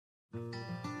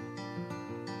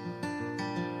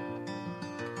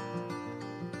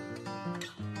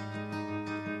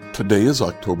Today is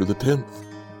October the 10th.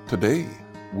 Today,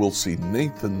 we'll see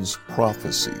Nathan's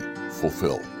prophecy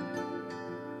fulfilled.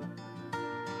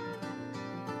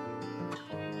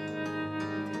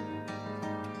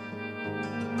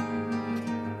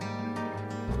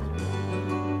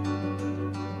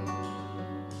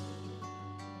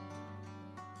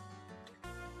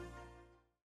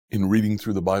 In reading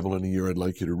through the Bible in a year, I'd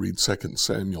like you to read 2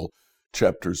 Samuel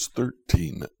chapters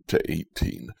 13 to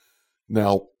 18.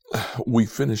 Now, we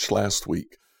finished last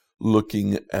week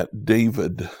looking at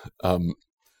David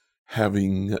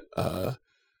having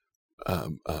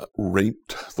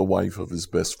raped the wife of his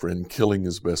best friend, killing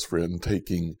his best friend,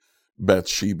 taking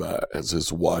Bathsheba as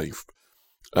his wife.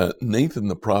 Nathan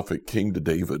the prophet came to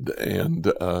David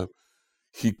and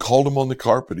he called him on the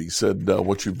carpet. He said,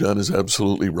 what you've done is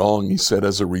absolutely wrong. He said,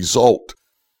 as a result,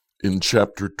 in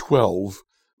chapter 12,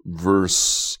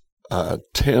 verse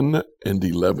 10 and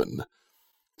 11,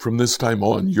 from this time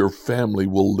on, your family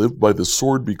will live by the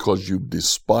sword because you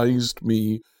despised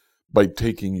me by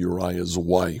taking Uriah's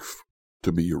wife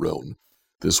to be your own.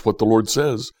 This is what the Lord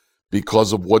says,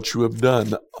 because of what you have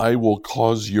done, I will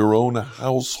cause your own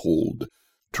household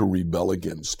to rebel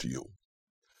against you.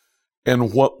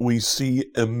 And what we see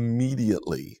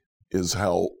immediately is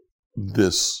how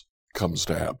this comes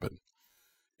to happen.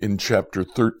 In chapter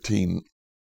 13,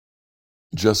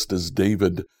 just as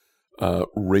David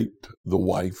raped the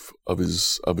wife of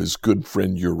his good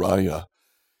friend Uriah,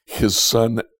 his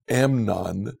son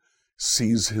Amnon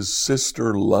sees his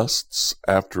sister lusts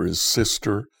after his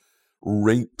sister,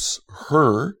 rapes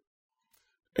her,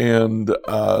 and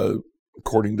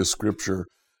according to Scripture,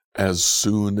 as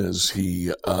soon as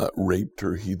he raped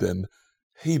her, he then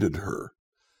hated her.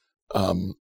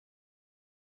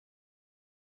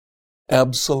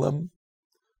 Absalom,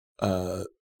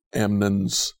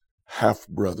 Amnon's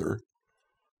half-brother,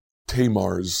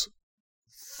 Tamar's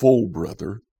full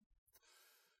brother,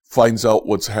 finds out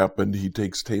what's happened. He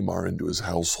takes Tamar into his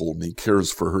household and he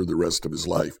cares for her the rest of his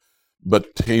life.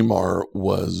 But Tamar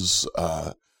was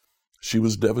she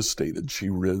was devastated. She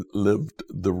lived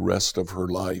the rest of her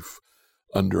life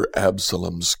under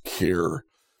Absalom's care.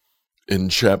 In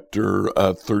chapter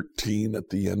 13,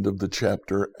 at the end of the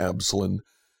chapter, Absalom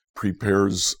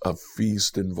prepares a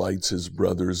feast, invites his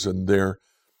brothers, and there,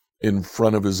 in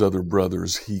front of his other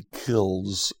brothers, he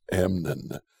kills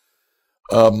Amnon.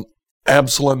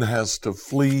 Absalom has to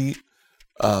flee.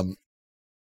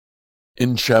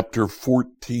 In chapter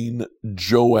 14,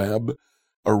 Joab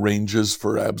arranges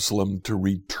for Absalom to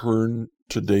return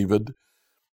to David.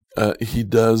 He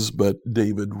does, but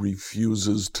David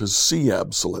refuses to see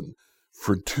Absalom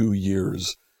for 2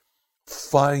 years.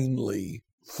 Finally,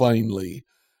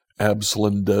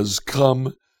 Absalom does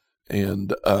come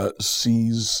and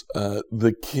sees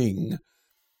the king.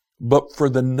 But for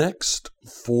the next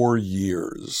 4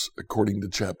 years, according to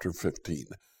chapter 15,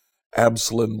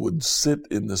 Absalom would sit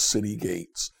in the city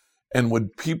gates, and when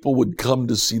people would come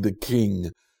to see the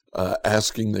king,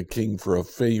 asking the king for a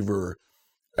favor,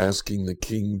 asking the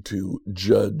king to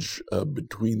judge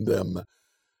between them,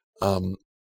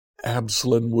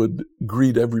 Absalom would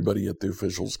greet everybody at the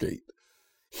official's gate.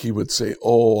 He would say,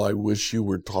 oh, I wish you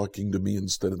were talking to me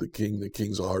instead of the king. The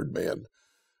king's a hard man.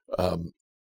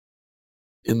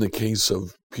 In the case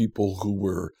of people who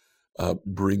were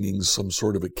bringing some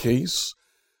sort of a case,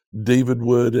 David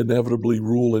would inevitably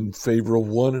rule in favor of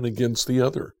one and against the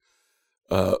other.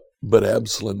 But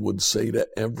Absalom would say to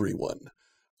everyone,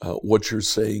 what you're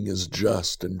saying is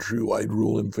just and true. I'd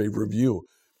rule in favor of you.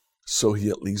 So he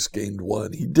at least gained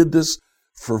one. He did this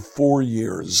for 4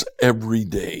 years. Every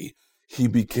day he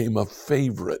became a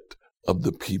favorite of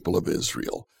the people of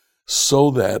Israel. So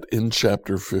that in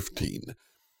chapter 15,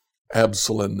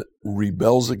 Absalom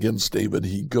rebels against David.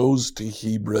 He goes to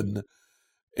Hebron,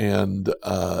 and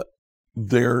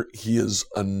there he is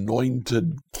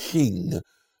anointed king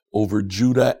over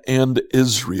Judah and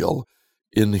Israel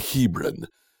in Hebron.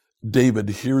 David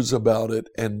hears about it,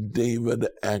 and David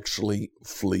actually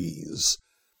flees.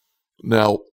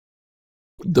 Now,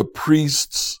 the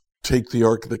priests take the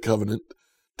Ark of the Covenant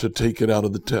to take it out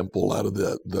of the temple, out of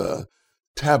the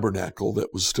tabernacle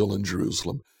that was still in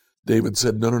Jerusalem. David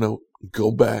said, no,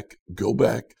 go back.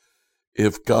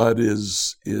 If God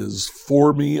is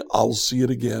for me, I'll see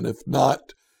it again. If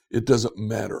not, it doesn't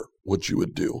matter what you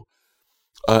would do.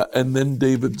 And then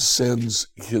David sends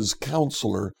his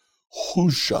counselor,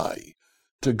 Hushai,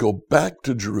 to go back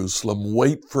to Jerusalem,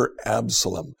 wait for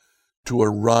Absalom to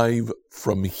arrive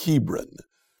from Hebron,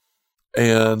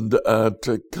 and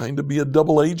to kind of be a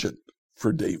double agent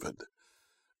for David.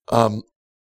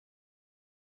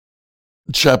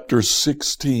 Chapter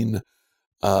 16,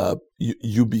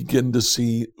 you begin to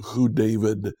see who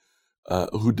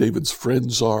David's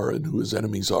friends are and who his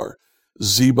enemies are.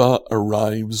 Ziba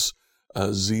arrives.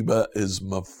 Ziba is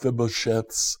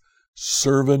Mephibosheth's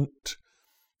servant,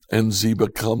 and Ziba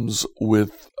comes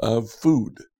with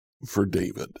food for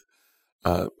David,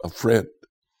 a friend.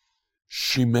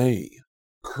 Shimei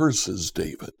curses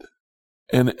David,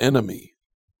 an enemy.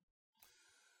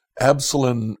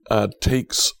 Absalom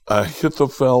takes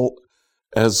Ahithophel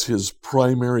as his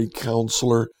primary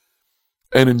counselor,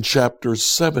 and in chapter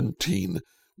 17,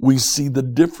 we see the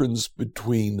difference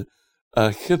between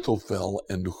Ahithophel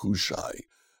and Hushai.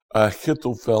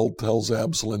 Ahithophel tells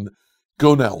Absalom,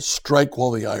 "Go now, strike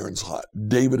while the iron's hot.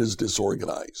 David is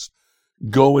disorganized.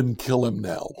 Go and kill him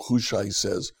now." Hushai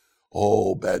says,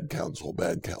 "Oh, bad counsel,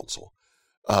 bad counsel.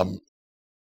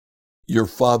 Your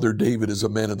father David is a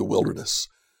man of the wilderness.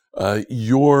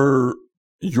 Your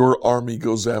army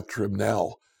goes after him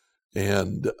now,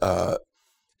 and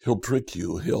he'll trick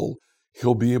you.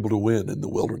 He'll be able to win in the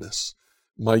wilderness.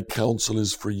 My counsel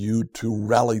is for you to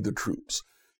rally the troops.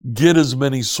 Get as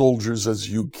many soldiers as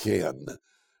you can,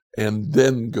 and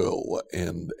then go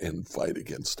and fight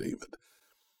against David."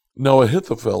 Now,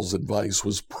 Ahithophel's advice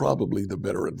was probably the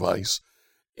better advice.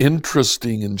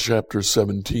 Interesting, in chapter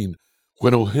 17,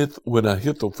 when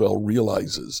Ahithophel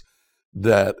realizes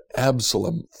that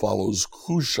Absalom follows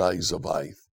Hushai's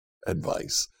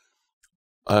advice,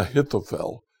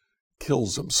 Ahithophel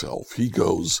kills himself. He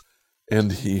goes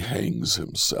and he hangs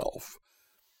himself.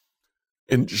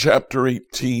 In chapter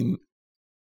 18,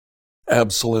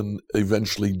 Absalom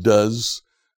eventually does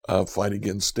fight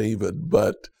against David,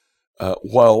 but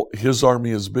while his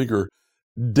army is bigger,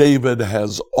 David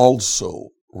has also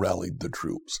rallied the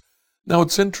troops. Now,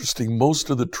 it's interesting, most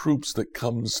of the troops that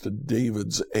comes to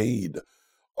David's aid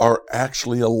are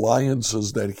actually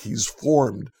alliances that he's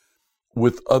formed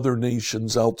with other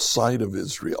nations outside of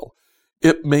Israel.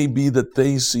 It may be that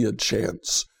they see a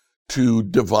chance to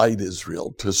divide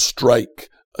Israel, to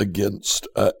strike against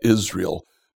Israel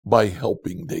by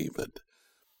helping David.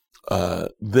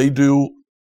 They do.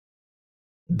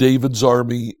 David's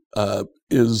army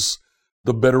is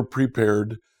the better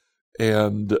prepared,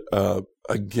 and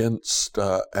against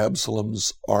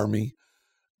Absalom's army,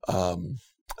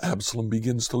 Absalom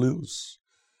begins to lose.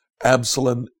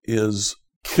 Absalom is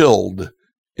killed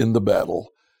in the battle,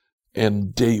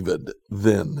 and David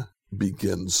then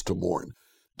begins to mourn.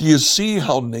 Do you see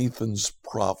how Nathan's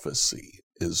prophecy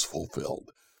is fulfilled?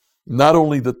 Not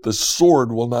only that the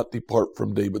sword will not depart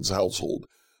from David's household,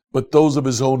 but those of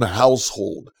his own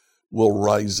household will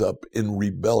rise up in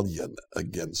rebellion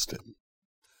against him.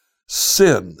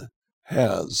 Sin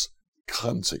has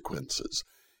consequences.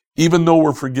 Even though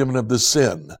we're forgiven of the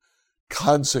sin,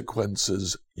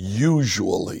 consequences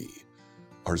usually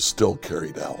are still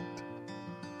carried out.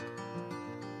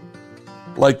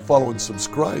 Like, follow, and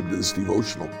subscribe to this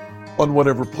devotional on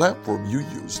whatever platform you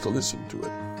use to listen to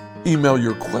it. Email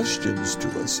your questions to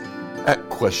us at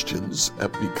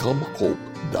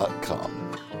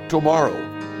questions@becomehope.com. Tomorrow,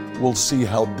 we'll see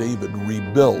how David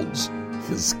rebuilds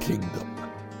his kingdom.